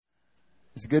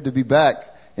It's good to be back.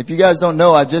 If you guys don't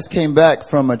know, I just came back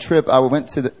from a trip. I went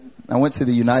to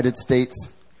the United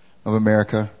States of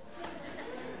America.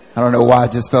 I don't know why I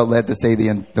just felt led to say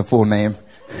the full name.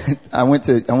 I went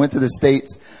to the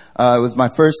States. It was my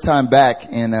first time back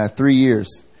in 3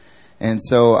 years. And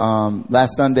so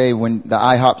last Sunday when the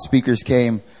IHOP speakers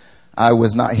came, I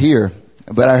was not here.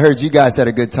 But I heard you guys had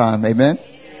a good time. Amen?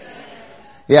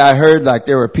 Yeah, I heard like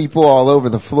there were people all over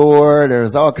the floor. There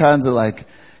was all kinds of like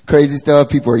crazy stuff.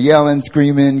 People were yelling,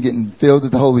 screaming, getting filled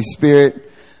with the Holy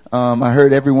Spirit. I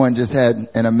heard everyone just had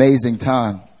an amazing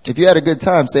time. If you had a good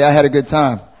time, say, I had a good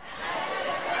time.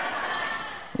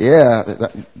 Yeah,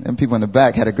 them people in the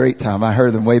back had a great time. I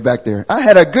heard them way back there. I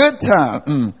had a good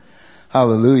time.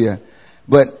 Hallelujah.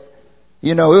 But,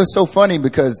 you know, it was so funny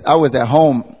because I was at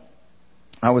home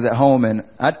and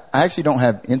I actually don't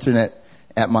have internet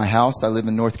at my house. I live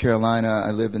in North Carolina.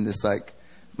 I live in this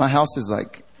my house is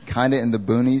kind of in the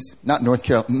boonies. Not North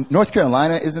Carolina. North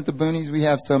Carolina isn't the boonies. We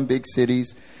have some big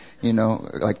cities, you know,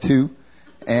 like two.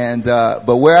 And,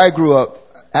 but where I grew up,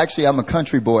 actually I'm a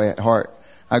country boy at heart.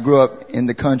 I grew up in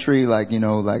the country,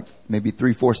 maybe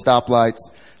 3-4 stoplights,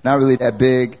 not really that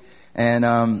big.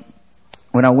 And,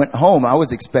 when I went home, I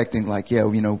was expecting I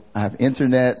have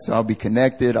internet, so I'll be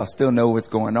connected. I'll still know what's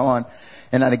going on.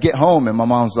 And I'd get home and my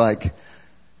mom's like,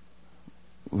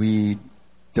 we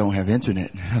don't have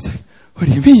internet. I was like, what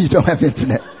do you mean you don't have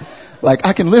internet?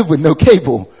 I can live with no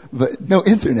cable, but no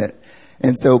internet.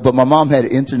 And so, but my mom had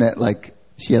internet,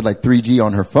 she had 3G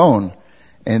on her phone.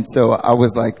 And so I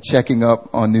was checking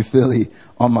up on New Philly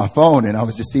on my phone and I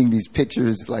was just seeing these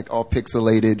pictures all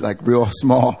pixelated, real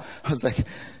small. I was like,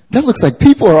 that looks like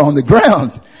people are on the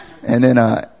ground. And then,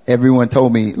 everyone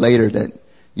told me later that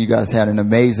you guys had an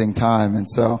amazing time. And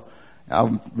so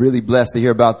I'm really blessed to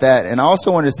hear about that. And I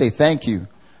also wanted to say thank you.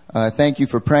 Thank you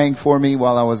for praying for me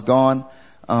while I was gone.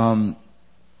 It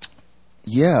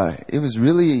was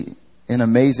really an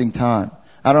amazing time.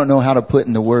 I don't know how to put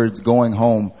into words going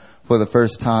home for the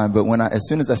first time, but as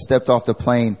soon as I stepped off the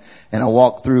plane and I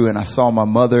walked through and I saw my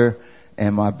mother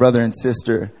and my brother and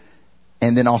sister,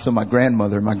 and then also my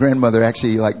grandmother. My grandmother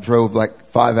actually drove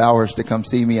 5 hours to come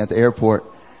see me at the airport.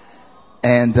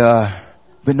 And,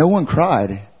 but no one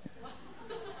cried.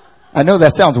 I know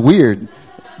that sounds weird,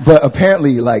 but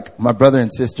apparently my brother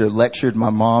and sister lectured my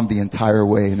mom the entire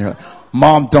way. And they're like,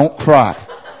 Mom, don't cry.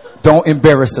 Don't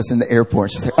embarrass us in the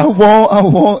airport. She's like, I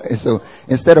won't. And so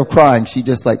instead of crying, she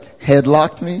just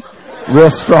headlocked me real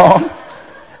strong.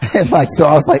 And so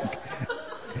I was like,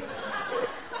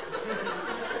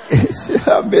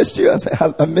 I missed you. I said,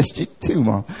 I missed you too,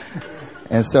 Mom.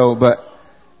 And so, but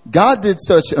God did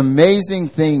such amazing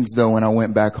things though when I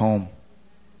went back home.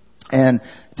 And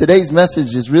today's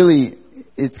message is really,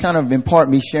 it's kind of in part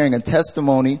me sharing a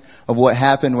testimony of what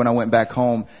happened when I went back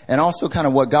home and also kind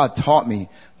of what God taught me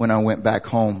when I went back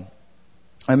home.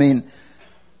 I mean,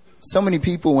 so many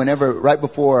people right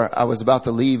before I was about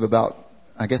to leave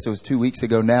I guess it was 2 weeks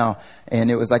ago now, and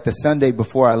it was the Sunday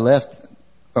before I left.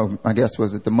 I guess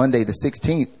was it the Monday, the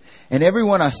 16th. And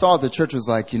everyone I saw at the church was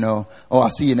I'll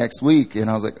see you next week. And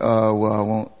I was like, oh, well, I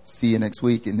won't see you next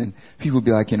week. And then people would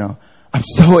be like, I'm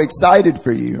so excited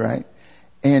for you, right?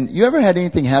 And you ever had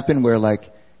anything happen where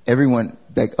everyone,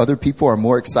 other people are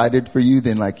more excited for you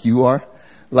than you are?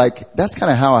 That's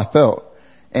kind of how I felt.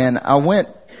 And I went,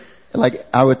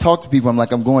 I would talk to people. I'm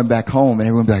I'm going back home, and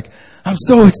everyone would be like, I'm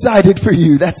so excited for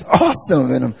you. That's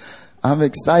awesome. And I'm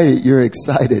excited. You're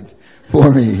excited for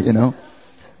me,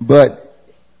 but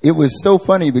it was so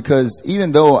funny because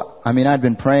even though, I'd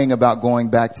been praying about going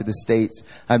back to the States,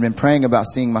 I'd been praying about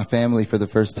seeing my family for the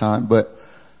first time, but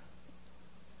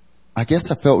I guess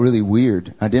I felt really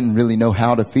weird. I didn't really know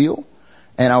how to feel.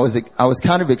 And I was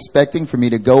kind of expecting for me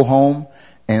to go home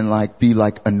and be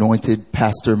anointed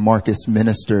Pastor Marcus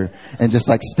minister and just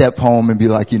step home and be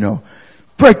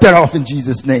break that off in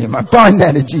Jesus' name. I bind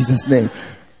that in Jesus' name.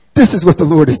 This is what the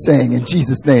Lord is saying in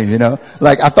Jesus' name, I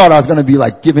thought I was going to be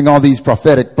giving all these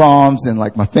prophetic bombs and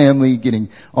my family getting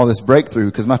all this breakthrough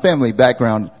because my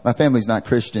family's not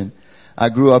Christian. I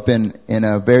grew up in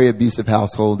a very abusive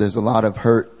household. There's a lot of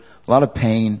hurt, a lot of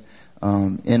pain,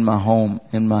 in my home,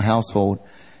 in my household.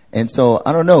 And so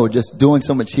I don't know, just doing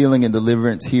so much healing and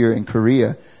deliverance here in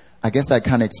Korea. I guess I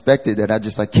kind of expected that I'd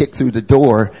just kick through the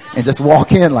door and just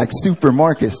walk in like Super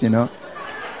Marcus,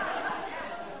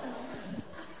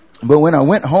 But when I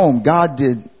went home,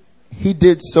 He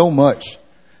did so much,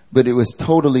 but it was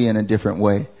totally in a different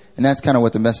way. And that's kind of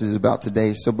what the message is about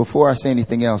today. So before I say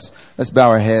anything else, let's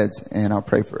bow our heads and I'll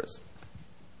pray for us.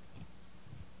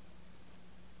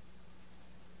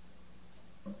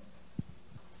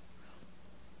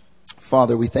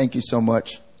 Father, we thank you so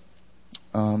much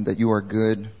that you are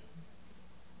good.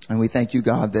 And we thank you,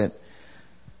 God, that,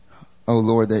 oh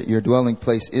Lord, that your dwelling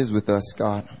place is with us,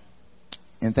 God.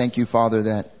 And thank you, Father,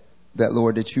 that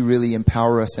Lord, that you really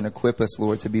empower us and equip us,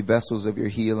 Lord, to be vessels of your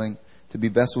healing, to be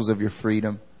vessels of your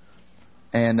freedom.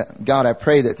 And God, I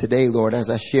pray that today, Lord, as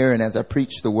I share and as I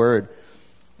preach the word,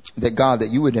 that God, that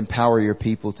you would empower your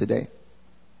people today.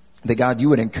 That God, you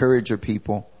would encourage your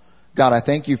people. God, I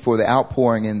thank you for the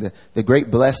outpouring and the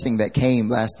great blessing that came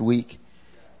last week.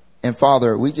 And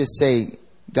Father, we just say,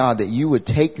 God, that you would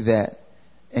take that.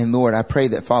 And Lord, I pray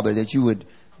that, Father, that you would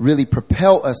really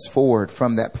propel us forward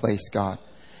from that place, God.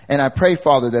 And I pray,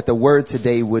 Father, that the word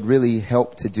today would really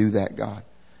help to do that, God.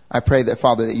 I pray that,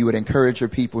 Father, that you would encourage your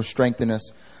people, strengthen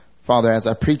us. Father, as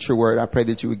I preach your word, I pray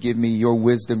that you would give me your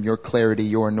wisdom, your clarity,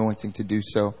 your anointing to do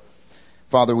so.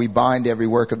 Father, we bind every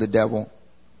work of the devil,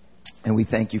 and we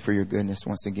thank you for your goodness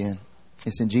once again.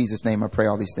 It's in Jesus' name I pray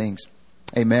all these things.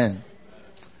 Amen.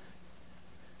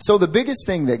 So the biggest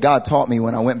thing that God taught me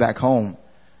when I went back home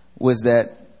was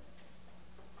that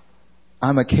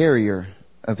I'm a carrier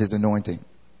of his anointing.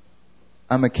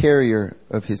 I'm a carrier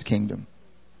of his kingdom.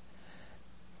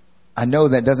 I know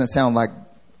that doesn't sound like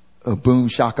a boom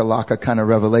shakalaka kind of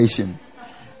revelation.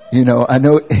 You know, I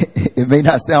know it may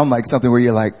not sound like something where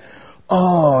you're like,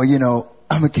 oh, you know,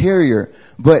 I'm a carrier.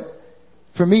 But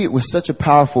for me, it was such a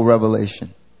powerful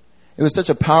revelation. It was such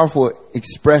a powerful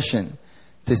expression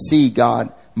to see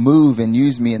God move and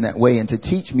use me in that way and to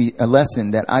teach me a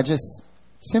lesson that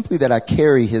I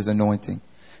carry his anointing.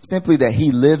 Simply that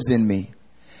he lives in me.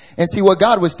 And see, what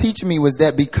God was teaching me was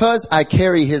that because I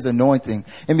carry his anointing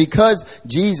and because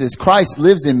Jesus Christ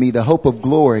lives in me, the hope of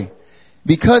glory,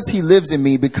 because he lives in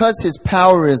me, because his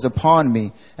power is upon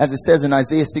me, as it says in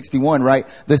Isaiah 61, right?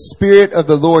 The Spirit of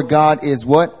the Lord God is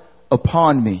what?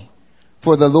 Upon me.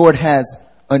 For the Lord has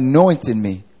anointed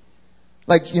me.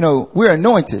 Like, you know, we're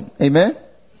anointed. Amen.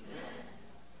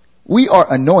 We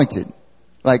are anointed.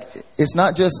 Like, it's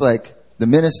not just like the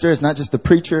minister. It's not just the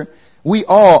preacher. We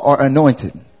all are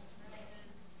anointed.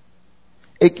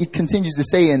 It continues to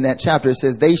say in that chapter, it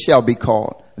says, they shall be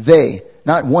called. They,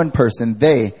 not one person,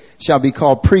 they shall be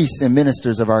called priests and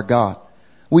ministers of our God.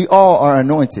 We all are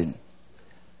anointed.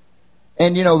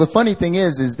 And you know, the funny thing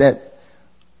is that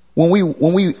when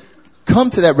we come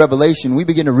to that revelation, we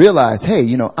begin to realize, hey,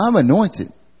 you know, I'm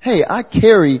anointed. Hey, I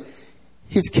carry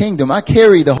his kingdom. I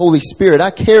carry the Holy Spirit.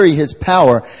 I carry his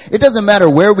power. It doesn't matter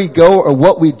where we go or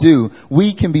what we do.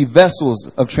 We can be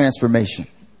vessels of transformation.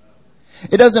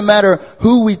 It doesn't matter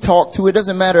who we talk to. It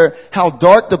doesn't matter how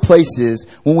dark the place is.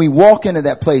 When we walk into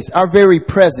that place, our very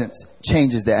presence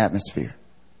changes the atmosphere.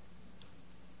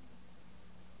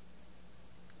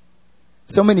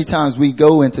 So many times we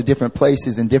go into different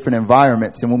places and different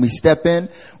environments. And when we step in,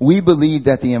 we believe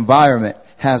that the environment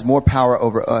has more power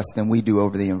over us than we do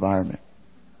over the environment.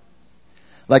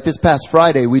 Like this past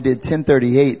Friday, we did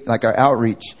 1038, like our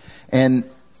outreach. And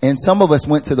some of us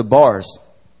went to the bars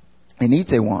in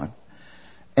Itaewon.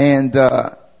 And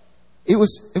it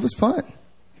was fun.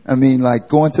 I mean, like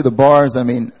going to the bars. I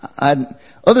mean,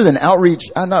 other than outreach,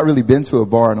 I've not really been to a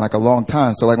bar in like a long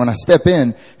time. So like when I step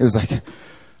in, it was like,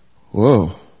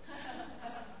 whoa,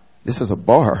 this is a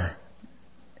bar.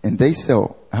 And they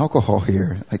sell alcohol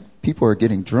here. Like people are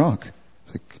getting drunk.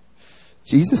 It's like,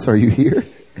 Jesus, are you here?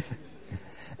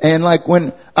 And like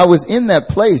when I was in that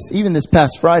place, even this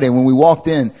past Friday, when we walked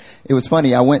in, it was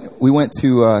funny. We went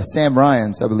to Sam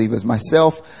Ryan's, I believe it was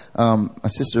myself, my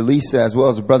sister Lisa, as well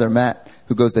as a brother Matt,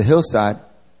 who goes to Hillside.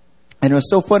 And it was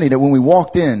so funny that when we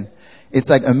walked in,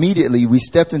 it's like immediately we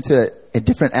stepped into a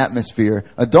different atmosphere,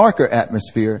 a darker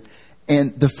atmosphere.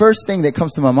 And the first thing that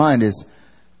comes to my mind is,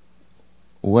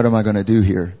 what am I going to do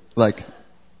here? Like,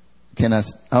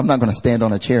 I'm not going to stand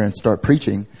on a chair and start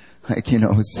preaching. Like, you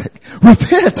know, it's like,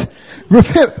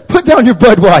 repent, put down your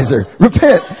Budweiser,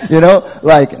 repent, you know,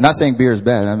 like, not saying beer is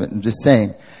bad. I'm just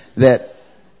saying that,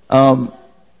 and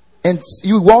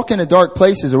you walk into dark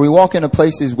places, or we walk into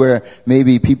places where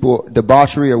maybe people,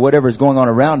 debauchery or whatever is going on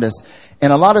around us.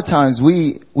 And a lot of times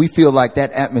we feel like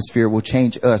that atmosphere will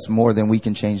change us more than we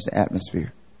can change the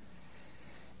atmosphere.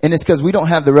 And it's because we don't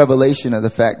have the revelation of the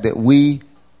fact that we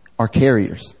are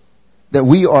carriers, that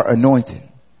we are anointed.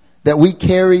 That we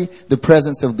carry the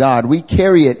presence of God. We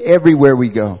carry it everywhere we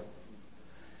go.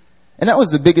 And that was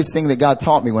the biggest thing that God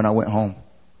taught me when I went home.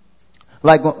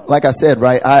 Like I said,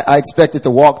 right, I expected to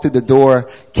walk through the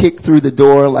door, kick through the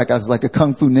door like I was like a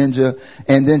kung fu ninja,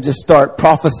 and then just start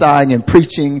prophesying and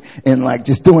preaching and like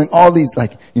just doing all these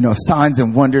like, you know, signs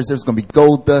and wonders. There's going to be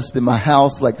gold dust in my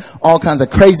house, like all kinds of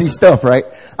crazy stuff, right?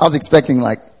 I was expecting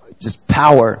like just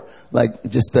power. like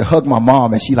just to hug my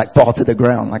mom, and she like fall to the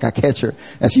ground. Like I catch her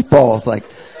and she falls. Like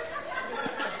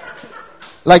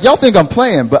y'all think I'm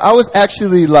playing, but I was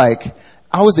actually like,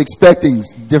 I was expecting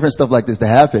different stuff like this to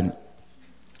happen.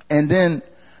 And then,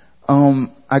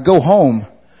 I go home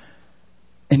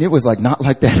and it was like not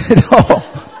like that at all.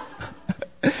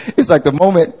 It's like the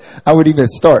moment I would even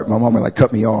start, my mom would like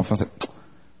cut me off. I was like,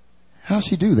 how'd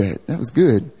she do that? That was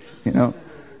good, you know?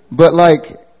 But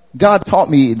like, God taught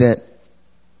me that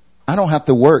I don't have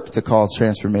to work to cause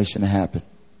transformation to happen.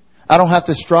 I don't have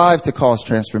to strive to cause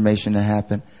transformation to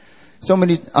happen. So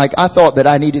many, like I thought that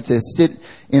I needed to sit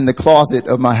in the closet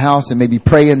of my house and maybe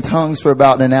pray in tongues for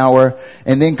about an hour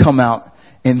and then come out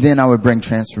and then I would bring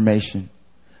transformation.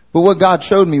 But what God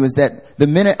showed me was that the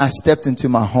minute I stepped into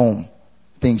my home,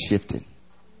 things shifted.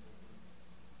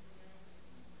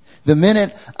 The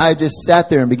minute I just sat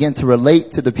there and began to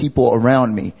relate to the people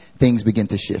around me, things began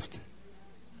to shift.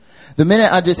 The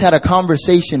minute I just had a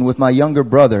conversation with my younger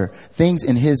brother, things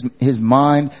in his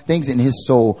mind, things in his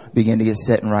soul began to get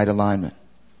set in right alignment.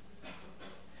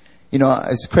 You know,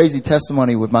 it's a crazy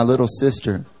testimony with my little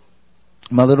sister.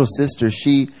 My little sister,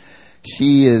 she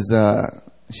is,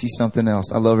 she's something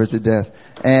else. I love her to death.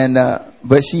 And,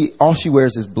 but all she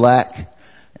wears is black.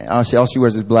 All she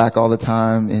wears is black all the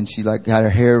time. And she like got her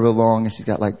hair real long and she's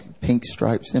got like pink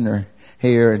stripes in her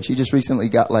hair. And she just recently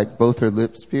got like both her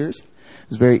lips pierced.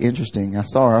 It was very interesting. I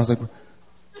saw her. I was like,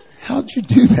 how'd you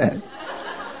do that?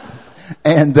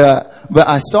 And, but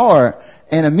I saw her,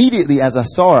 and immediately as I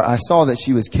saw her, I saw that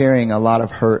she was carrying a lot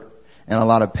of hurt and a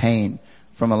lot of pain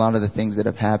from a lot of the things that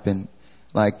have happened.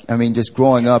 Like, I mean, just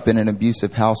growing up in an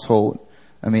abusive household.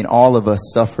 I mean, all of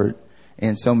us suffered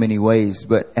in so many ways.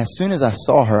 But as soon as I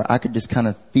saw her, I could just kind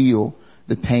of feel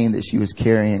the pain that she was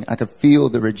carrying. I could feel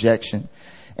the rejection.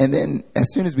 And then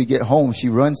as soon as we get home, she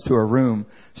runs to her room.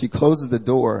 She closes the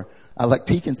door. I like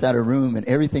peek inside her room and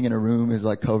everything in her room is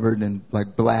like covered in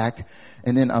like black.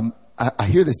 And then I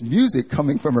hear this music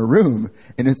coming from her room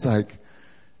and it's like,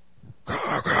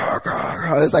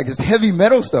 it's like this heavy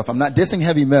metal stuff. I'm not dissing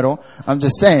heavy metal. I'm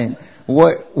just saying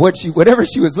whatever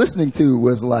she was listening to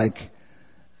was like,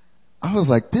 I was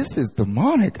like, this is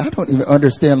demonic. I don't even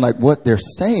understand like what they're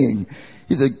saying.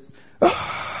 He's like,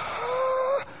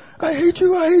 I hate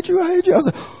you, I hate you, I hate you. I was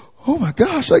like, oh my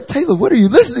gosh, like Taylor, what are you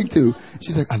listening to?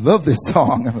 She's like, I love this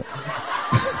song. I'm like,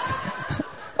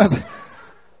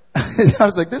 I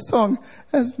was like, this song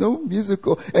has no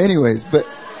musical. Anyways, but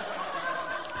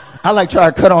I like try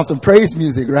to cut on some praise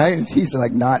music, right? And she's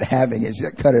like not having it. She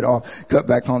like cut it off, cut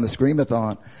back on the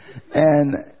Screamathon.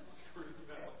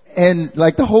 And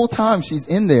like the whole time she's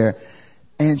in there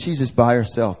and she's just by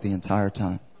herself the entire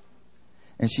time.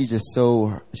 And she's just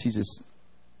so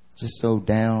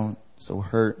down, so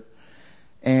hurt.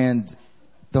 And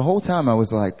the whole time I was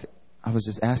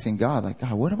just asking God, like,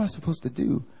 God, what am I supposed to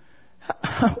do?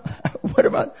 What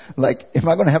am I, like, am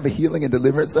I going to have a healing and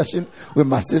deliverance session with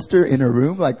my sister in her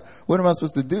room? Like, what am I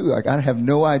supposed to do? Like, I have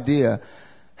no idea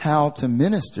how to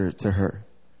minister to her.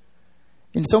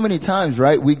 And so many times,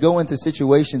 right, we go into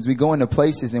situations, we go into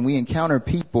places and we encounter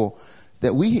people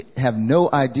that we have no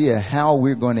idea how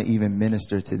we're going to even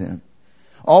minister to them.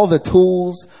 All the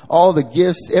tools, all the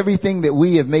gifts, everything that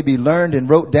we have maybe learned and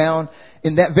wrote down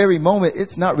in that very moment,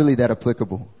 it's not really that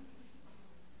applicable.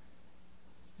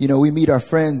 You know, we meet our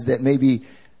friends that maybe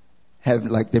have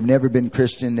like, they've never been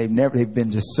Christian. They've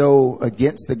been just so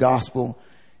against the gospel.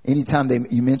 Anytime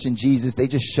you mention Jesus, they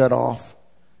just shut off.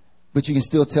 But you can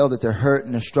still tell that they're hurt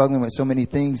and they're struggling with so many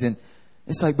things. And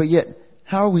it's like, but yet,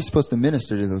 how are we supposed to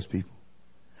minister to those people?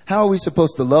 How are we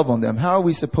supposed to love on them? How are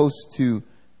we supposed to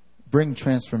bring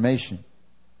transformation?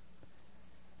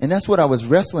 And that's what I was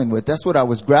wrestling with. That's what I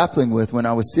was grappling with when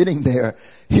I was sitting there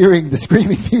hearing the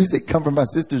screaming music come from my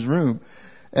sister's room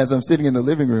as I'm sitting in the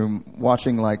living room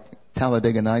watching like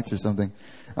Talladega Nights or something.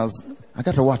 I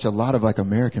got to watch a lot of like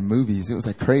American movies. It was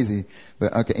like crazy.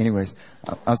 But okay, anyways,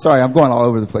 I'm sorry. I'm going all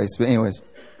over the place. But anyways.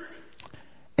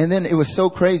 And then it was so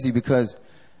crazy because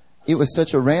it was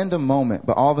such a random moment.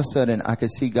 But all of a sudden I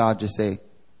could see God just say,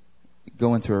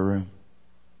 go into her room.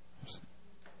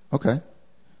 Okay.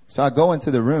 So I go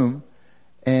into the room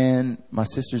and my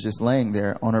sister's just laying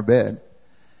there on her bed.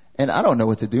 And I don't know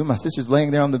what to do. My sister's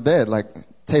laying there on the bed like,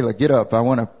 Taylor, get up. I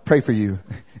want to pray for you.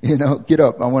 You know, get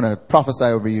up. I want to prophesy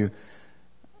over you.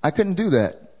 I couldn't do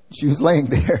that. She was laying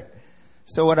there.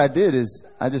 So what I did is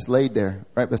I just laid there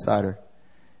right beside her.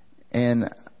 And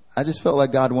I just felt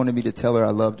like God wanted me to tell her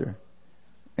I loved her.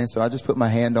 And so I just put my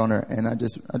hand on her and I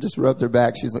just rubbed her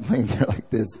back. She was like laying there like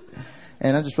this.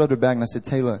 And I just rubbed her back and I said,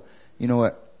 Taylor, you know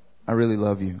what? I really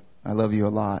love you. I love you a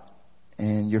lot.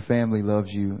 And your family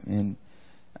loves you. And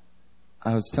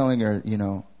I was telling her,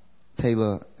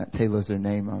 Taylor's her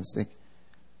name. I was like,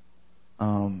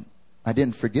 I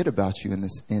didn't forget about you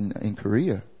in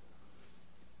Korea.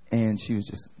 And she was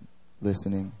just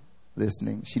listening.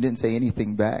 She didn't say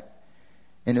anything back.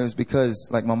 And it was because,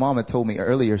 like my mom had told me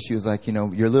earlier, she was like,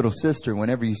 your little sister,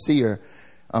 whenever you see her,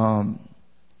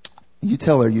 you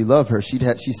tell her you love her. She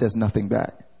says nothing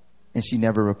back. And she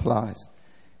never replies.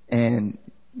 And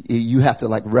you have to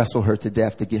like wrestle her to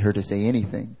death to get her to say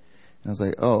anything. And I was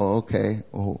like, oh, okay.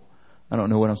 Well, I don't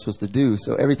know what I'm supposed to do.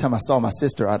 So every time I saw my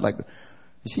sister,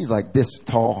 she's like this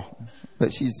tall,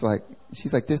 but she's like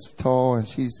this tall, and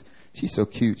she's so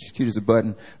cute. She's cute as a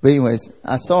button. But anyways,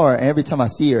 I saw her, and every time I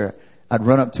see her, I'd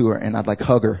run up to her and I'd like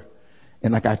hug her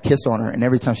and like I'd kiss on her. And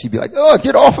every time she'd be like, oh,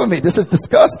 get off of me. This is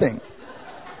disgusting.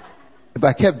 But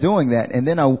I kept doing that. And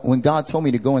then when God told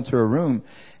me to go into her room,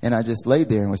 and I just laid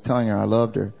there and was telling her I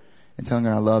loved her and telling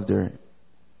her I loved her,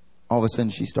 all of a sudden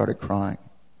she started crying.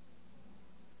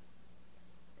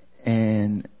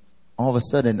 And all of a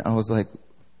sudden I was like,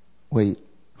 wait,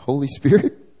 Holy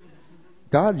Spirit?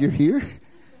 God, you're here?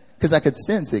 Because I could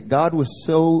sense it. God was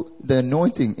the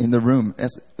anointing in the room,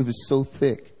 it was so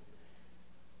thick.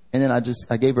 And then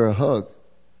I gave her a hug.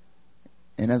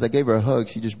 And as I gave her a hug,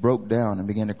 she just broke down and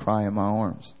began to cry in my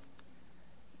arms.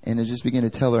 And it just began to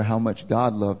tell her how much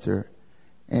God loved her.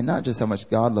 And not just how much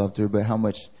God loved her, but how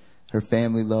much her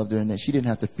family loved her, and that she didn't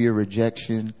have to fear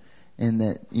rejection, and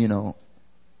that,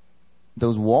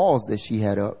 those walls that she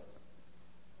had up,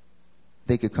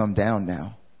 they could come down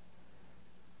now.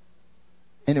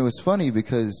 And it was funny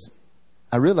because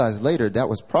I realized later that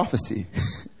was prophecy.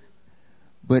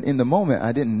 But in the moment,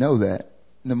 I didn't know that.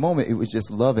 In the moment, it was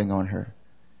just loving on her.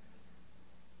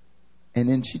 And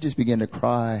then she just began to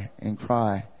cry and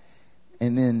cry.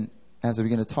 And then as I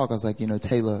began to talk, I was like,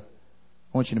 Taylor,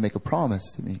 I want you to make a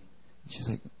promise to me. And she's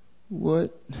like,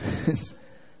 what?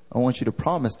 I want you to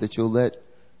promise that you'll let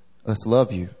us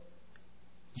love you.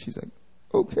 She's like,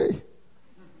 okay.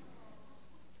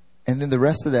 And then the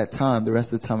rest of the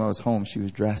time I was home, she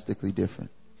was drastically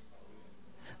different.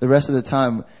 The rest of the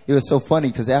time, it was so funny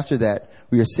because after that,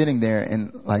 we were sitting there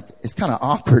and like, it's kind of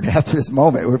awkward after this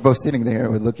moment. We're both sitting there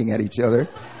and we're looking at each other.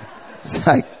 It's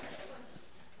like,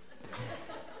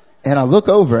 and I look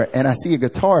over and I see a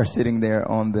guitar sitting there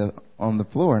on the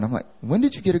floor. And I'm like, when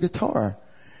did you get a guitar?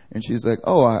 And she's like,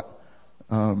 oh,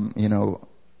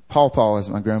 Paul is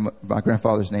my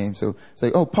grandfather's name. So it's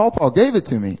like, oh, Paul gave it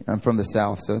to me. I'm from the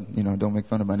South, so, don't make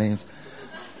fun of my names.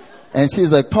 And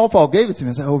she's like, Paul gave it to me.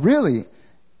 I was like, oh, really?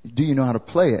 Do you know how to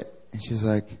play it? And she's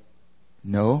like,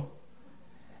 no.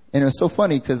 And it was so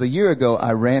funny because a year ago,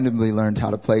 I randomly learned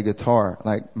how to play guitar.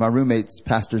 Like my roommate's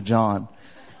Pastor John,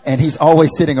 and he's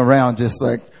always sitting around just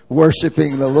like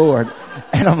worshiping the Lord.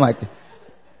 And I'm like,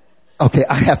 okay,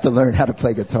 I have to learn how to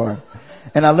play guitar.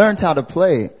 And I learned how to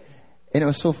play. And it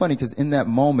was so funny because in that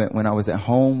moment when I was at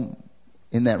home,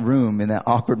 in that room, in that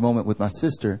awkward moment with my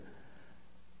sister,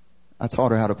 I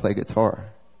taught her how to play guitar.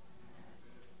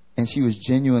 And she was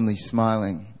genuinely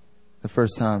smiling the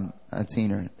first time I'd seen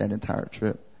her that entire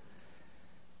trip.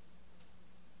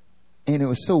 And it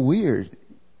was so weird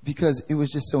because it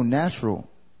was just so natural,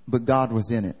 but God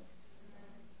was in it.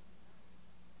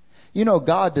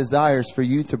 God desires for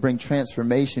you to bring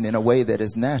transformation in a way that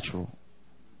is natural.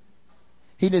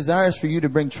 He desires for you to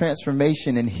bring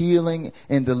transformation and healing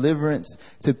and deliverance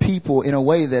to people in a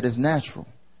way that is natural.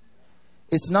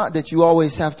 It's not that you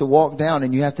always have to walk down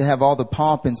and you have to have all the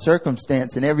pomp and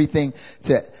circumstance and everything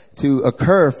to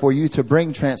occur for you to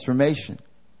bring transformation.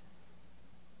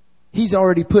 He's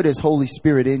already put His Holy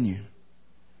Spirit in you.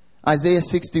 Isaiah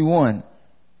 61,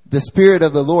 the Spirit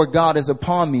of the Lord God is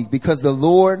upon me because the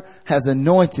Lord has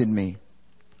anointed me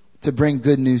to bring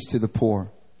good news to the poor.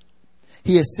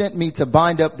 He has sent me to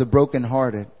bind up the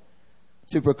brokenhearted,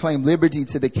 to proclaim liberty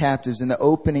to the captives and the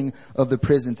opening of the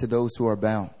prison to those who are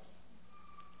bound.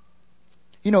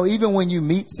 Even when you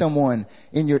meet someone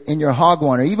in your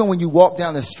hagwon, or even when you walk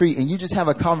down the street and you just have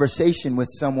a conversation with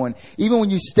someone, even when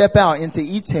you step out into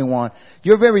Itaewon,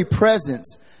 your very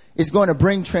presence is going to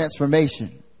bring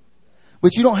transformation.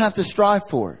 But you don't have to strive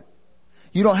for it.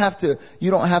 You don't have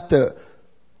to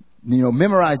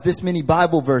memorize this many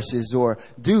Bible verses or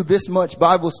do this much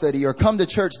Bible study or come to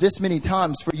church this many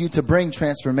times for you to bring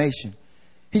transformation.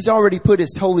 He's already put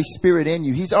His Holy Spirit in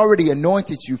you. He's already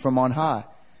anointed you from on high.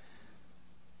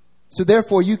 So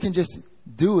therefore, you can just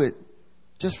do it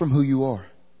just from who you are.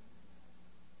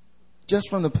 Just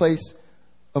from the place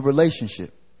of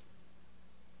relationship.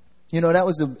 That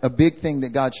was a big thing that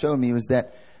God showed me, was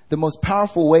that the most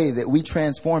powerful way that we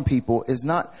transform people is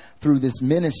not through this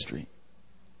ministry,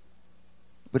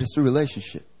 but it's through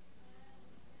relationship.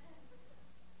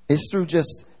 It's through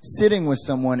just sitting with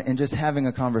someone and just having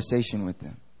a conversation with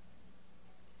them.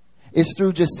 It's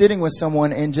through just sitting with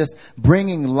someone and just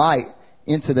bringing light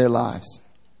into their lives.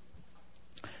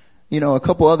 You know, a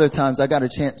couple other times I got a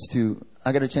chance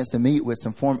to meet with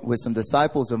some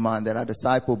disciples of mine that I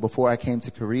discipled before I came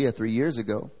to Korea 3 years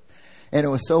ago. And it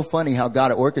was so funny how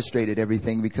God orchestrated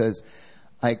everything, because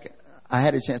like I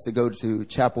had a chance to go to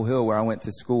Chapel Hill where I went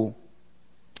to school.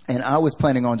 And I was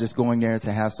planning on just going there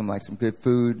to have some good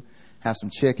food, have some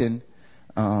chicken.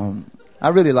 I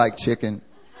really like chicken.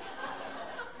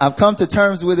 I've come to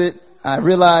terms with it. I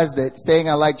realize that saying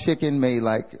I like chicken may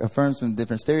affirm some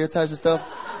different stereotypes and stuff,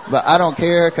 but I don't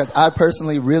care, because I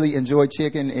personally really enjoy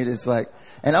chicken. It is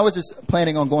and I was just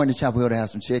planning on going to Chapel Hill to have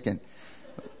some chicken,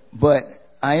 but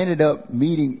I ended up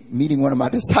meeting one of my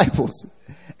disciples.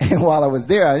 And while I was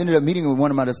there, I ended up meeting with one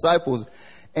of my disciples,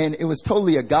 and it was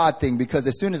totally a God thing, because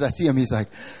as soon as I see him, he's like,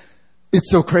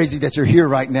 "It's so crazy that you're here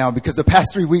right now, because the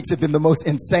past 3 weeks have been the most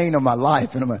insane of my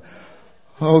life." And I'm like,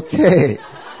 okay.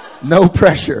 No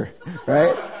pressure,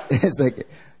 right? He's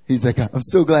like, "I'm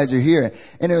so glad you're here."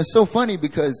 And it was so funny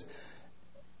because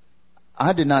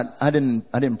I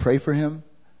didn't pray for him.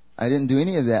 I didn't do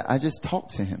any of that. I just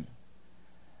talked to him.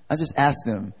 I just asked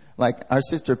him. Like our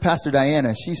sister, Pastor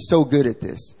Diana, she's so good at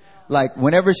this. Like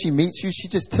whenever she meets you, she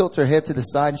just tilts her head to the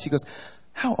side and she goes,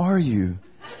 "How are you?"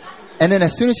 And then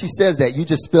as soon as she says that, you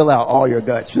just spill out all your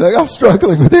guts. You're like, "I'm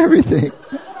struggling with everything.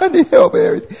 I need help with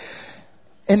everything."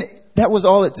 And that was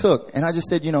all it took. And I just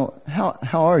said,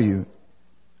 how are you?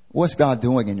 What's God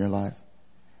doing in your life?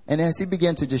 And as he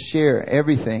began to just share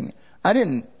everything, I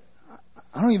don't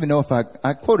even know if I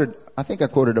think I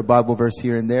quoted a Bible verse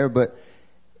here and there, but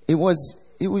it was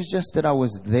just that I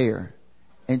was there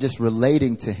and just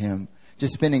relating to him,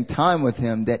 just spending time with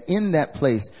him, that in that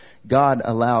place, God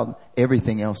allowed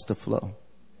everything else to flow.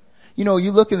 You know,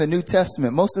 you look in the New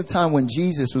Testament, most of the time when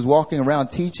Jesus was walking around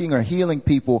teaching or healing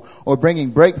people or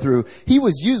bringing breakthrough, he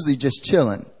was usually just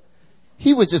chilling.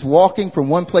 He was just walking from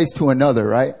one place to another,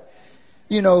 right?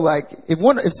 You know,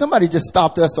 if somebody just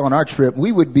stopped us on our trip,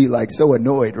 we would be so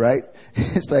annoyed, right?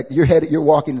 It's like you're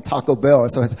walking to Taco Bell.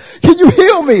 And so it's, "Can you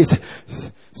heal me?"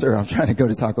 "Sir, I'm trying to go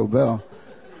to Taco Bell."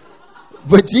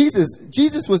 But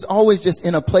Jesus was always just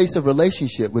in a place of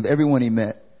relationship with everyone he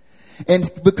met.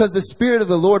 And because the Spirit of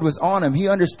the Lord was on him, he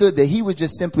understood that he was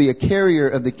just simply a carrier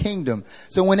of the kingdom.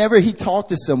 So whenever he talked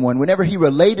to someone, whenever he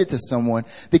related to someone,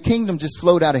 the kingdom just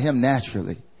flowed out of him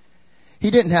naturally. He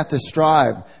didn't have to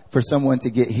strive for someone to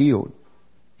get healed.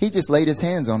 He just laid his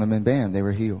hands on them and bam, they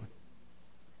were healed.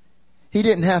 He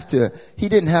didn't have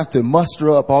to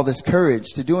muster up all this courage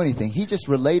to do anything. He just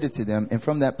related to them, and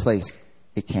from that place,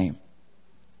 it came.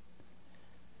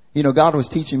 You know, God was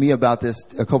teaching me about this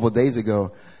a couple of days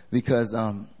ago. Because,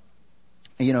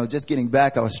 just getting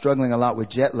back, I was struggling a lot with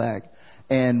jet lag,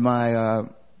 and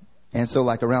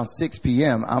so around 6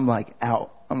 p.m., I'm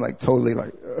out. I'm totally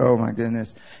oh my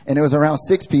goodness. And it was around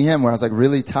 6 p.m. where I was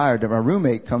really tired, and my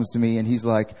roommate comes to me and he's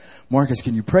like, "Marcus,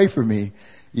 can you pray for me?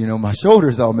 My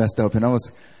shoulder's all messed up." And I was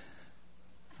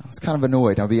kind of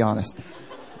annoyed. I'll be honest.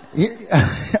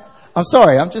 I'm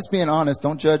sorry. I'm just being honest.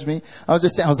 Don't judge me. I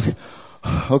was like,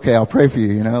 "Okay, I'll pray for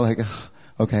you."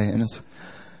 Okay. And it's,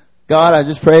 "God, I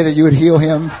just pray that you would heal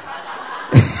him."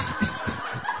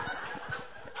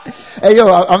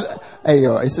 Hey,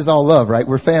 this is all love, right?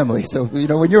 We're family. So,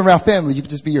 when you're around family, you can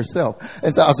just be yourself.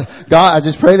 And so I was like, "God, I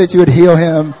just pray that you would heal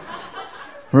him.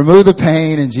 Remove the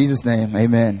pain in Jesus' name.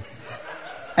 Amen."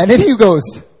 And then he goes,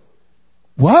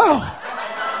 "Wow.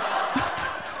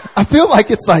 I feel like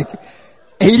it's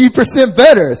 80%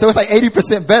 better." So it's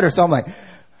 80% better. So I'm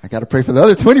I got to pray for the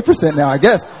other 20% now, I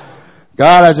guess.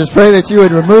 "God, I just pray that you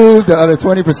would remove the other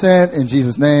 20% in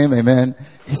Jesus' name. Amen."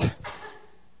 He said,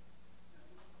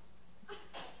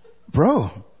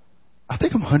 "Bro, I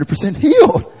think I'm 100%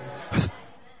 healed." I said,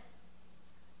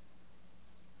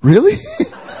 "Really?"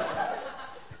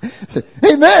 I said,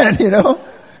 "Amen,"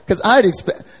 because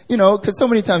because so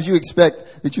many times you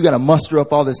expect that you got to muster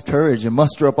up all this courage and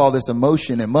muster up all this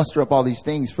emotion and muster up all these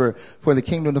things for the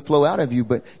kingdom to flow out of you,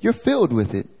 but you're filled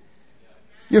with it.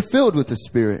 You're filled with the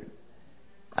Spirit.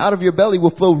 Out of your belly will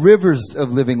flow rivers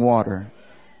of living water.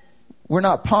 We're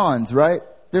not ponds, right?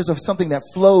 There's something that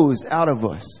flows out of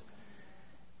us.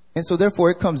 And so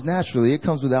therefore it comes naturally. It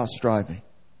comes without striving.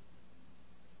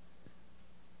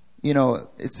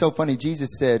 It's so funny. Jesus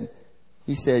said,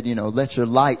 "Let your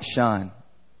light shine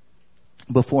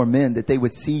before men, that they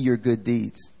would see your good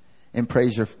deeds and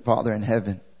praise your Father in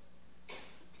heaven."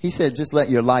 He said, just let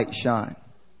your light shine.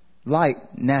 Light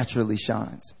naturally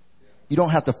shines. You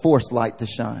don't have to force light to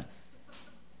shine.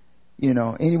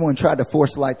 Anyone tried to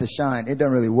force light to shine, it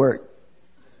doesn't really work.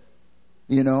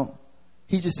 You know,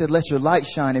 he just said, let your light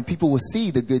shine and people will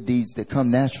see the good deeds that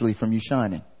come naturally from you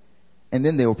shining. And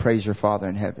then they will praise your Father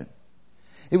in heaven.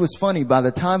 It was funny. By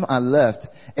the time I left,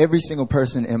 every single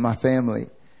person in my family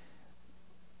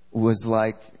was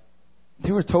like,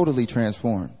 they were totally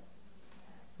transformed.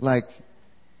 Like,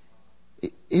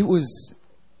 it was,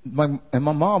 my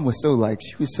mom was so like,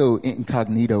 she was so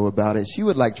incognito about it. She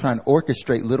would like try and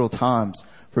orchestrate little times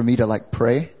for me to like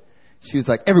pray. She was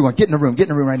like, everyone get in the room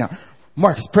right now.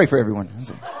 Marcus, pray for everyone. I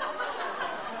was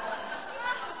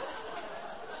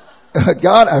like,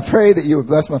 God, I pray that you would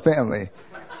bless my family.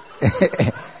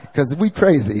 Cause we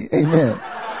crazy. Amen.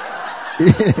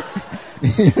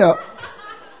 You know,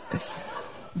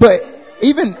 but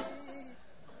even,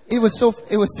 it was,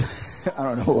 I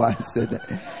don't know why I said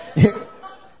that.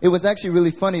 It was actually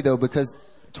really funny though, because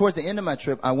towards the end of my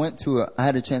trip, I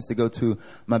had a chance to go to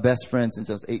my best friend since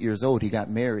I was 8 years old. He got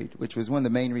married, which was one of the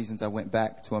main reasons I went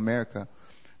back to America.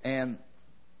 And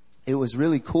it was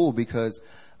really cool because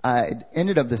I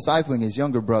ended up discipling his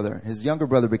younger brother. His younger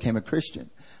brother became a Christian,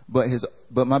 but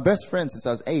my best friend since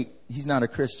I was 8, he's not a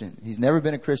Christian. He's never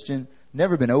been a Christian,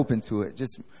 never been open to it.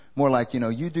 Just more like, you know,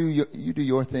 you do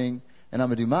your thing and I'm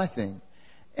gonna do my thing.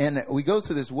 And we go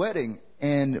to this wedding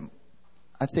and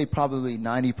I'd say probably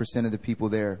 90% of the people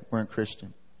there weren't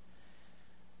Christian.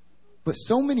 But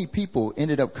so many people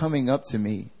ended up coming up to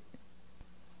me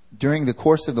during the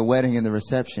course of the wedding and the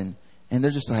reception. And they're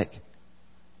just like,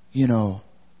 you know,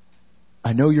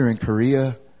 I know you're in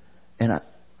Korea and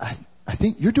I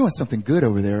think you're doing something good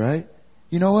over there, right?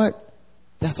 You know what?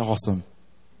 That's awesome.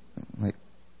 I'm like,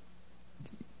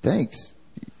 thanks.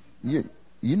 You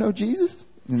know Jesus?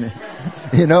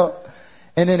 You know?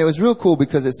 And then it was real cool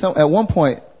because at one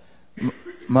point,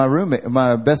 my roommate,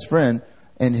 my best friend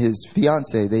and his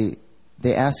fiance,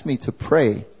 they asked me to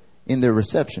pray in their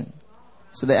reception.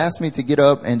 So they asked me to get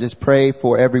up and just pray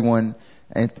for everyone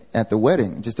at the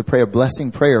wedding, just to pray a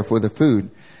blessing prayer for the food.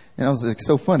 And I was like,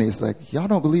 so funny. It's like, y'all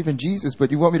don't believe in Jesus,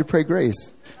 but you want me to pray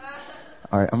grace.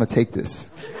 All right, I'm going to take this.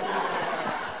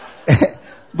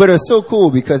 But it was so cool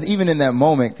because even in that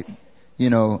moment, you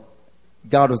know,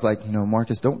 God was like, you know,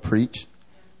 Marcus, don't preach.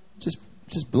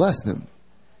 Just bless them.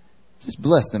 Just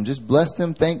bless them. Just bless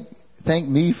them. Thank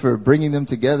me for bringing them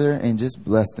together and just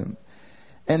bless them.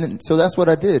 And so that's what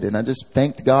I did. And I just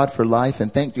thanked God for life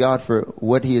and thanked God for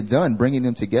what he had done, bringing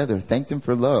them together. Thanked him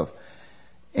for love.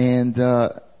 And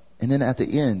then at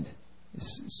the end,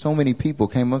 so many people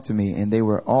came up to me and they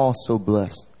were all so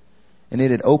blessed. And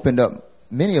it had opened up.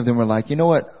 Many of them were like, you know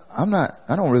what? I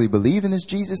don't really believe in this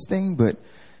Jesus thing, but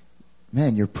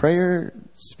man, your prayer,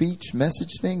 speech,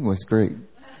 message thing was great.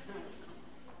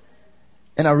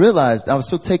 And I realized, I was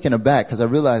so taken aback because I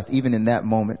realized even in that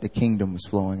moment, the kingdom was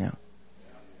flowing out.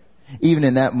 Even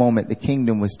in that moment, the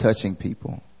kingdom was touching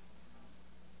people.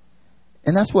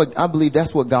 And I believe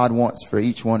that's what God wants for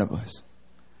each one of us.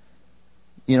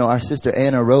 You know, our sister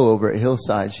Anna Rowe over at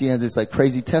Hillside, she has this like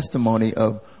crazy testimony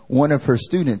of one of her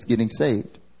students getting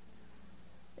saved.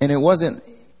 And it wasn't,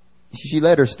 she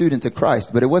led her student to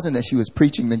Christ, but it wasn't that she was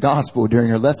preaching the gospel during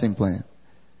her lesson plan.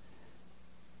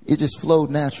 It just flowed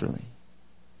naturally.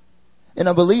 And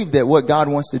I believe that what God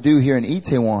wants to do here in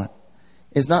Itaewon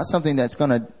is not something that's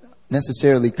going to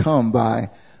necessarily come by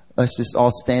us just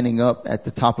all standing up at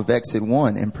the top of exit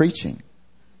 1 and preaching.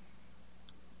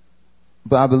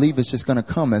 But I believe it's just going to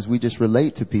come as we just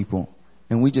relate to people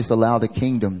and we just allow the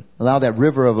kingdom, allow that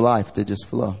river of life to just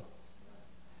flow.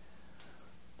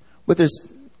 But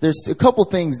there's a couple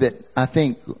things that I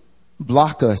think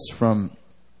block us from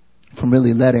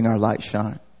really letting our light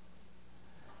shine.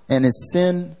 And it's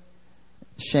sin,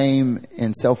 shame,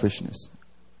 and selfishness.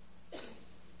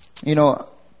 You know,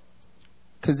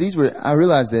 because I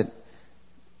realized that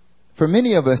for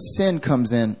many of us, sin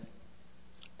comes in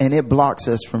and it blocks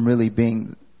us from really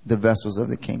being the vessels of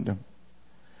the kingdom.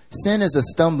 Sin is a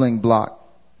stumbling block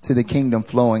to the kingdom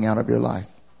flowing out of your life.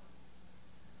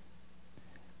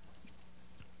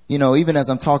 You know, even as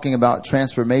I'm talking about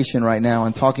transformation right now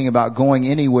and talking about going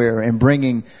anywhere and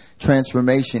bringing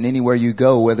transformation anywhere you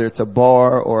go, whether it's a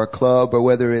bar or a club or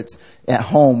whether it's at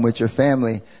home with your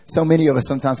family. So many of us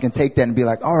sometimes can take that and be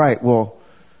like, all right, well,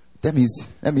 that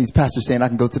means Pastor's saying I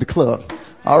can go to the club.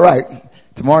 All right,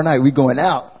 tomorrow night we going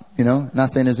out, you know,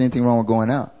 not saying there's anything wrong with going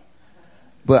out,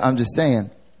 but I'm just saying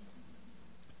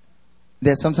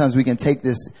that sometimes we can take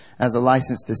this as a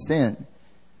license to sin.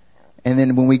 And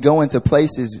then when we go into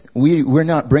places, we're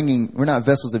not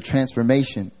vessels of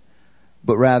transformation,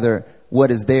 but rather what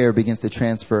is there begins to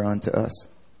transfer unto us.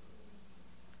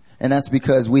 And that's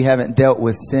because we haven't dealt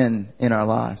with sin in our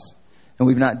lives. And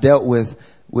we've not dealt with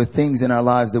things in our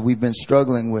lives that we've been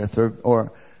struggling with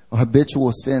or a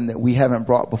habitual sin that we haven't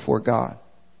brought before God.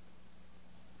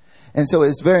 And so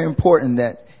it's very important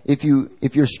that if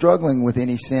you're struggling with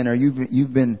any sin, or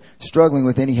you've been struggling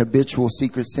with any habitual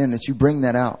secret sin, that you bring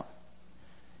that out.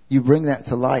 You bring that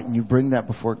to light and you bring that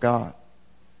before God.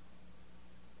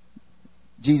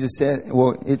 Jesus said,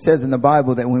 it says in the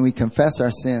Bible that when we confess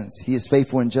our sins, He is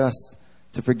faithful and just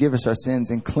to forgive us our sins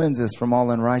and cleanse us from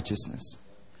all unrighteousness.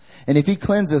 And if He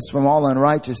cleanses us from all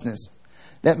unrighteousness,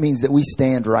 that means that we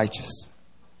stand righteous.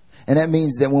 And that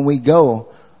means that when we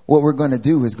go, what we're going to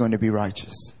do is going to be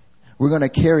righteous. We're going to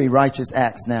carry righteous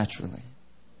acts naturally.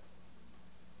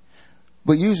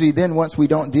 But usually then, once we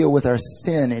don't deal with our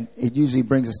sin, it usually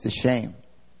brings us to shame.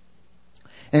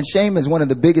 And shame is one of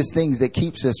the biggest things that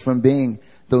keeps us from being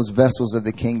those vessels of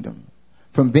the kingdom,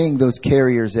 from being those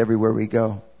carriers everywhere we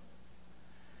go.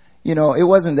 You know, it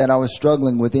wasn't that I was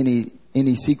struggling with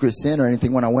any secret sin or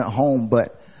anything when I went home,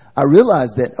 but I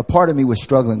realized that a part of me was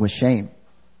struggling with shame.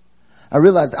 I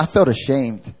realized I felt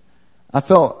ashamed. I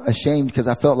felt ashamed because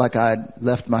I felt like I had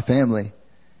left my family.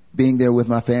 Being there with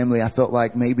my family, I felt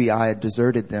like maybe I had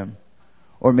deserted them,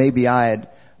 or maybe I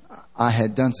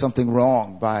had done something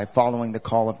wrong by following the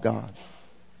call of God.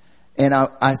 And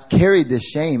I carried this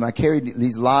shame. I carried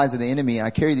these lies of the enemy.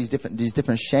 I carried these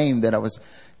different shame that I was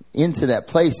into that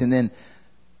place. And then,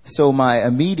 so my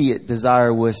immediate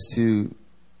desire was to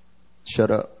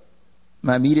shut up.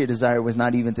 My immediate desire was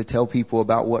not even to tell people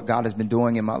about what God has been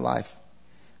doing in my life.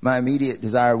 My immediate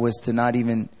desire was to not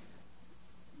even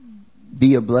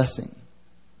be a blessing,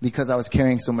 because I was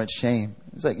carrying so much shame.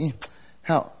 It's like,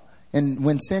 how? And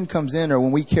when sin comes in, or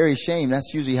when we carry shame,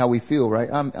 that's usually how we feel, right?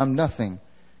 I'm nothing.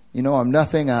 You know, I'm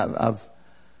nothing.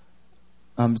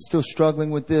 I'm still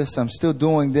struggling with this. I'm still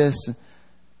doing this.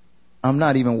 I'm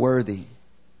not even worthy.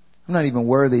 I'm not even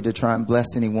worthy to try and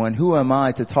bless anyone. Who am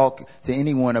I to talk to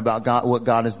anyone about God, what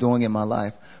God is doing in my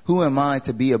life? Who am I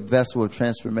to be a vessel of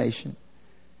transformation?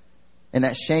 And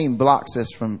that shame blocks us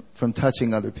from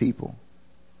touching other people.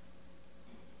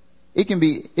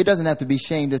 It doesn't have to be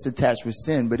shame that's attached with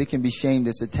sin, but it can be shame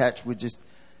that's attached with just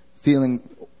feeling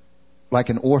like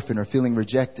an orphan or feeling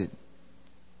rejected.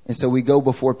 And so we go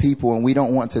before people and we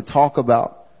don't want to talk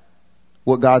about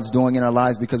what God's doing in our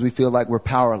lives because we feel like we're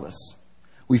powerless.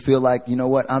 We feel like, you know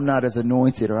what, I'm not as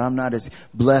anointed, or I'm not as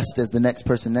blessed as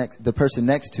the person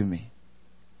next to me.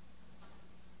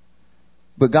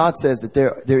 But God says that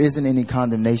there isn't any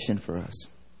condemnation for us.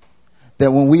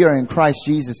 That when we are in Christ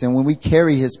Jesus and when we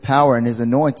carry His power and His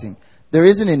anointing, there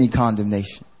isn't any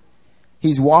condemnation.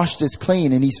 He's washed us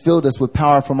clean and He's filled us with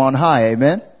power from on high.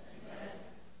 Amen?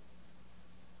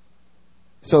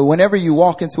 So whenever you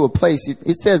walk into a place,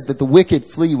 it says that the wicked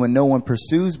flee when no one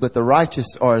pursues, but the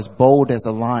righteous are as bold as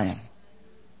a lion.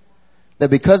 That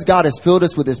because God has filled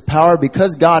us with His power,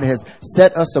 because God has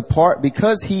set us apart,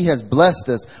 because He has blessed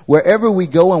us, wherever we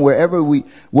go and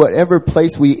whatever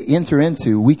place we enter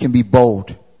into, we can be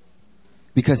bold.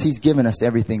 Because He's given us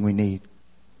everything we need.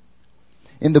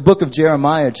 In the book of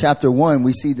Jeremiah, chapter 1,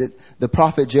 we see that the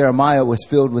prophet Jeremiah was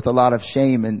filled with a lot of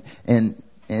shame and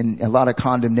a lot of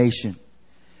condemnation.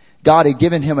 God had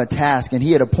given him a task and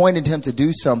He had appointed him to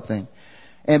do something.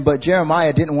 But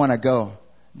Jeremiah didn't want to go.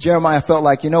 Jeremiah felt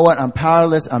like, you know what? I'm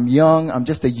powerless. I'm young. I'm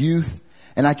just a youth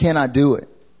and I cannot do it.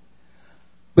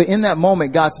 But in that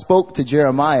moment, God spoke to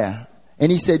Jeremiah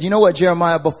and He said, you know what,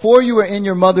 Jeremiah, before you were in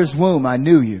your mother's womb, I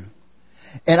knew you,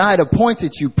 and I had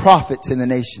appointed you prophet to the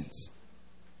nations.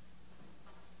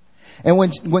 And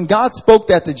when God spoke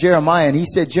that to Jeremiah and He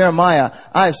said, Jeremiah,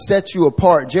 I have set you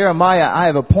apart. Jeremiah, I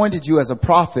have appointed you as a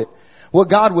prophet. What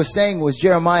God was saying was,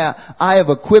 Jeremiah, I have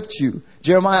equipped you.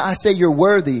 Jeremiah, I say you're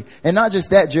worthy. And not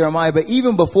just that, Jeremiah, but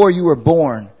even before you were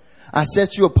born, I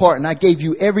set you apart and I gave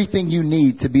you everything you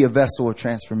need to be a vessel of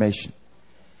transformation.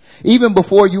 Even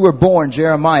before you were born,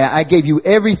 Jeremiah, I gave you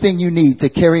everything you need to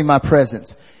carry my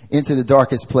presence into the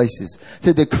darkest places,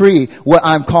 to decree what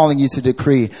I'm calling you to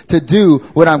decree, to do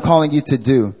what I'm calling you to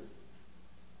do,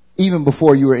 even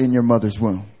before you were in your mother's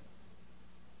womb.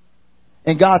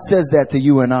 And God says that to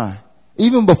you and I.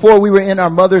 Even before we were in our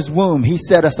mother's womb, He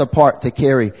set us apart to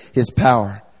carry His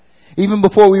power. Even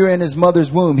before we were in His mother's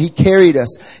womb, He carried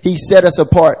us. He set us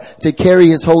apart to carry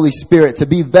His Holy Spirit, to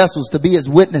be vessels, to be His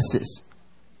witnesses,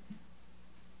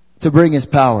 to bring His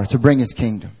power, to bring His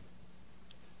kingdom.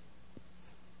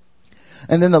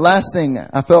 And then the last thing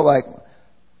I felt like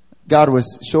God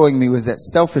was showing me was that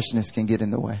selfishness can get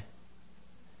in the way.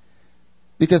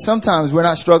 Because sometimes we're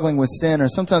not struggling with sin, or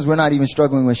sometimes we're not even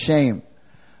struggling with shame.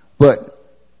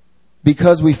 But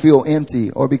because we feel empty,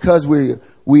 or because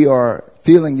we are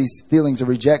feeling these feelings of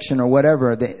rejection or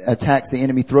whatever the attacks the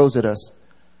enemy throws at us,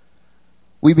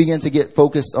 we begin to get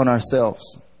focused on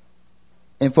ourselves.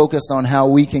 and focused on how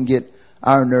we can get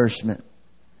our nourishment.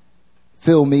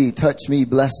 Fill me, touch me,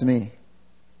 bless me.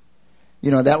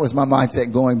 That was my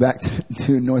mindset going back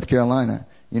to North Carolina,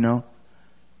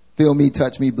 Fill me,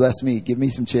 touch me, bless me, give me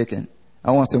some chicken.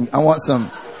 I want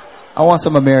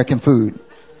some American food.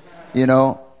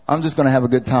 I'm just going to have a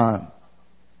good time.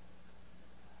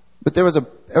 But there was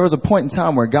a point in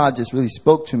time where God just really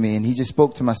spoke to me, and he just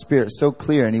spoke to my spirit so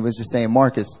clear. And he was just saying,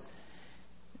 Marcus,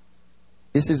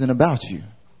 this isn't about you.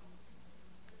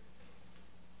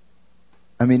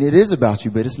 I mean, it is about you,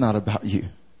 but it's not about you.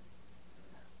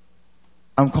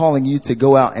 I'm calling you to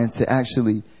go out and to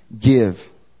actually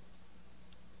give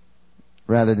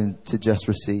rather than to just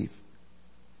receive.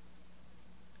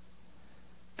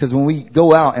 Because when we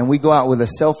go out and we go out with a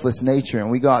selfless nature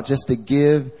and we go out just to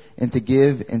give and to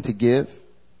give and to give,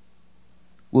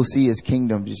 we'll see his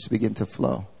kingdom just begin to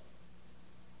flow.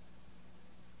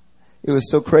 It was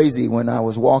so crazy when I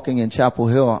was walking in Chapel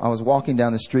Hill. I was walking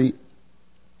down the street,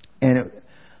 and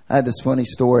I had this funny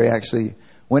story actually.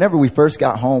 Whenever we first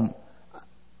got home,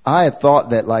 I had thought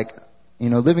that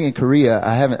living in Korea,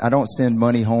 I don't send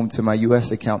money home to my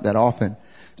U.S. account that often.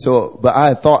 But I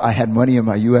had thought I had money in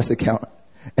my U.S. account.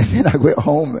 And then I went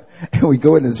home and we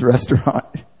go in this restaurant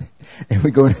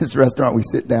we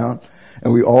sit down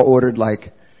and we all ordered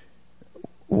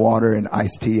water and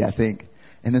iced tea, I think.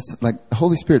 And it's the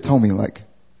Holy Spirit told me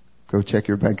go check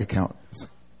your bank account. I was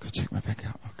go check my bank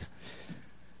account. Okay.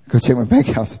 Go check my bank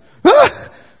account.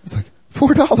 It's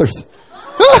 $4.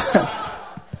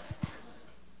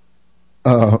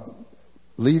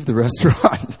 Leave the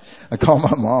restaurant. I called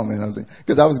my mom and I was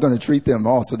because I was going to treat them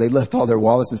all. So they left all their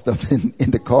wallets and stuff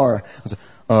in the car. I was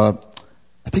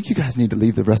I think you guys need to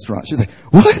leave the restaurant. She's like,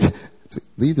 what?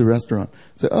 Leave the restaurant.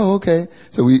 So, okay.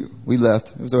 So we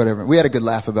left. It was whatever. We had a good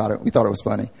laugh about it. We thought it was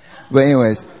funny. But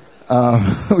anyways,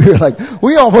 we were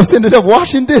we almost ended up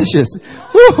washing dishes.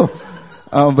 Woo!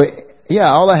 But yeah,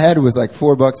 all I had was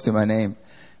 $4 to my name.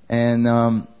 And,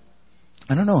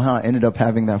 I don't know how I ended up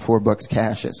having that $4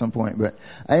 cash at some point, but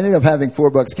I ended up having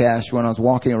 $4 cash when I was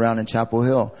walking around in Chapel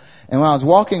Hill. And when I was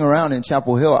walking around in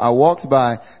Chapel Hill, I walked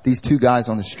by these two guys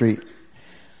on the street.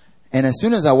 And as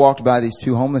soon as I walked by these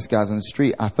two homeless guys on the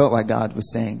street, I felt like God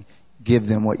was saying, give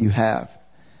them what you have.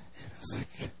 And I was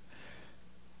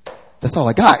that's all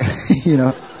I got,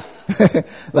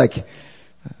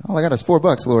 all I got is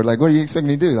 $4, Lord. What do you expect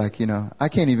me to do? I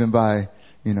can't even buy,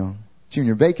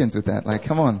 Junior Bacons with that.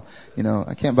 Come on,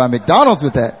 I can't buy McDonald's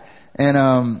with that.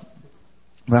 And,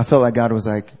 but I felt like God was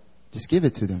just give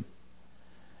it to them.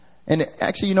 And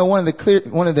actually, one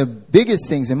of the biggest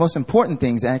things and most important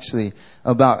things actually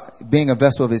about being a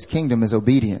vessel of his kingdom is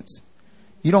obedience.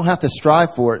 You don't have to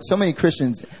strive for it. So many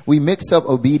Christians, we mix up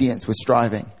obedience with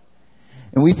striving.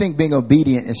 And we think being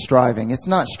obedient is striving. It's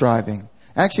not striving.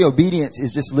 Actually, obedience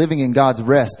is just living in God's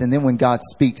rest. And then when God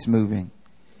speaks, moving.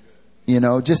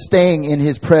 Just staying in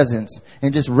his presence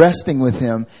and just resting with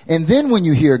him. And then when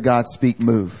you hear God speak,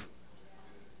 move.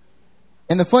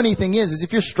 And the funny thing is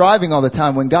if you're striving all the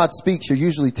time, when God speaks, you're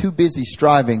usually too busy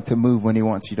striving to move when he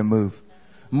wants you to move.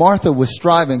 Martha was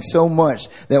striving so much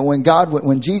that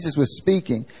when Jesus was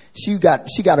speaking, she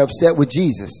got upset with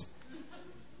Jesus.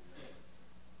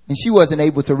 And she wasn't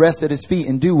able to rest at his feet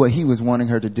and do what he was wanting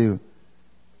her to do.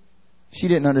 She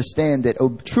didn't understand that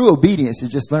true obedience is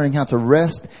just learning how to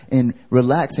rest and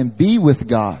relax and be with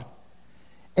God.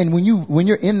 And when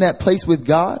you're in that place with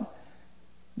God,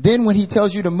 then when he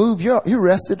tells you to move, you're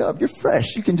rested up, you're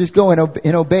fresh. You can just go and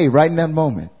obey right in that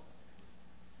moment.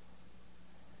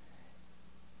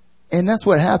 And that's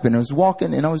what happened. I was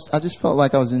walking and I just felt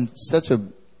like I was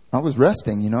I was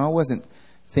resting, I wasn't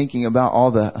thinking about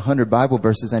all the 100 Bible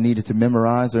verses I needed to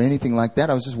memorize or anything like that.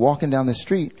 I was just walking down the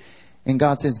street and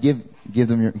God says, give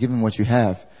them what you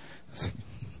have. I was like,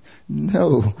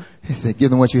 no. He said, give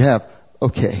them what you have.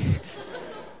 Okay.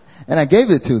 And I gave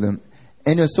it to them.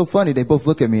 And it was so funny. They both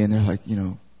look at me and they're like,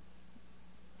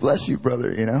 bless you, brother,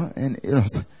 and I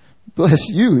was like, bless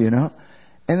you, And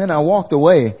then I walked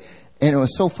away and it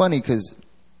was so funny because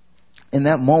in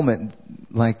that moment,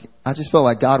 I just felt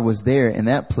like God was there in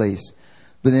that place.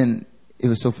 But then it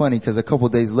was so funny because a couple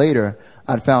of days later,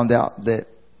 I'd found out that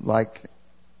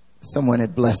someone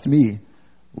had blessed me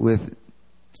with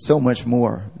so much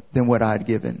more than what I'd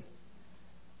given,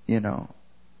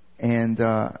 and,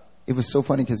 it was so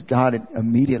funny because God had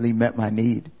immediately met my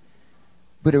need,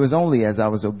 but it was only as I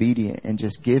was obedient and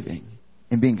just giving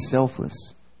and being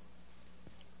selfless.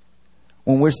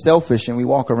 When we're selfish and we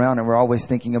walk around and we're always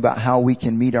thinking about how we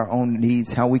can meet our own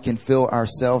needs, how we can fill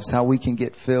ourselves, how we can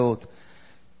get filled,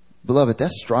 beloved,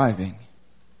 that's striving.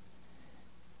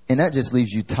 And that just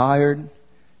leaves you tired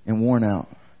and worn out.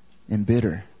 and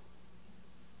bitter.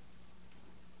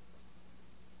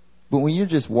 But when you're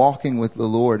just walking with the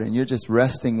Lord and you're just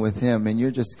resting with Him and you're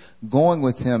just going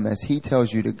with Him as He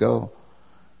tells you to go,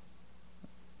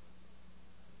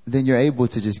 then you're able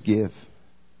to just give.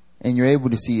 And you're able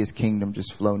to see His kingdom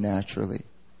just flow naturally.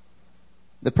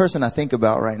 The person I think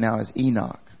about right now is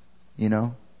Enoch, you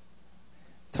know.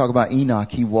 Talk about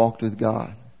Enoch, he walked with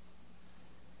God.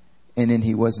 And then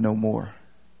he was no more.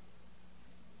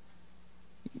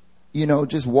 You know,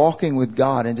 just walking with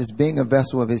God and just being a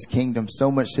vessel of His kingdom, so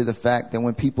much to the fact that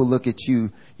when people look at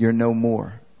you, you're no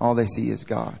more. All they see is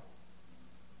God.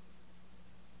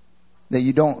 That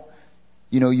you don't,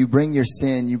 you know, you bring your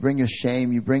sin, you bring your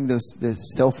shame, you bring the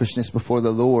selfishness before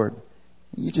the Lord.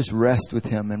 You just rest with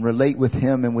Him and relate with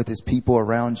Him and with His people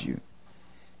around you.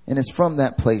 And it's from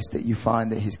that place that you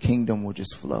find that His kingdom will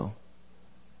just flow.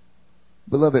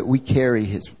 Beloved, we carry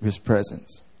His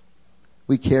presence.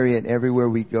 We carry it everywhere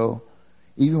we go.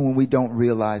 Even when we don't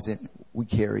realize it, we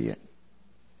carry it.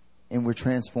 And we're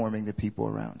transforming the people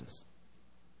around us.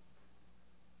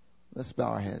 Let's bow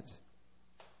our heads.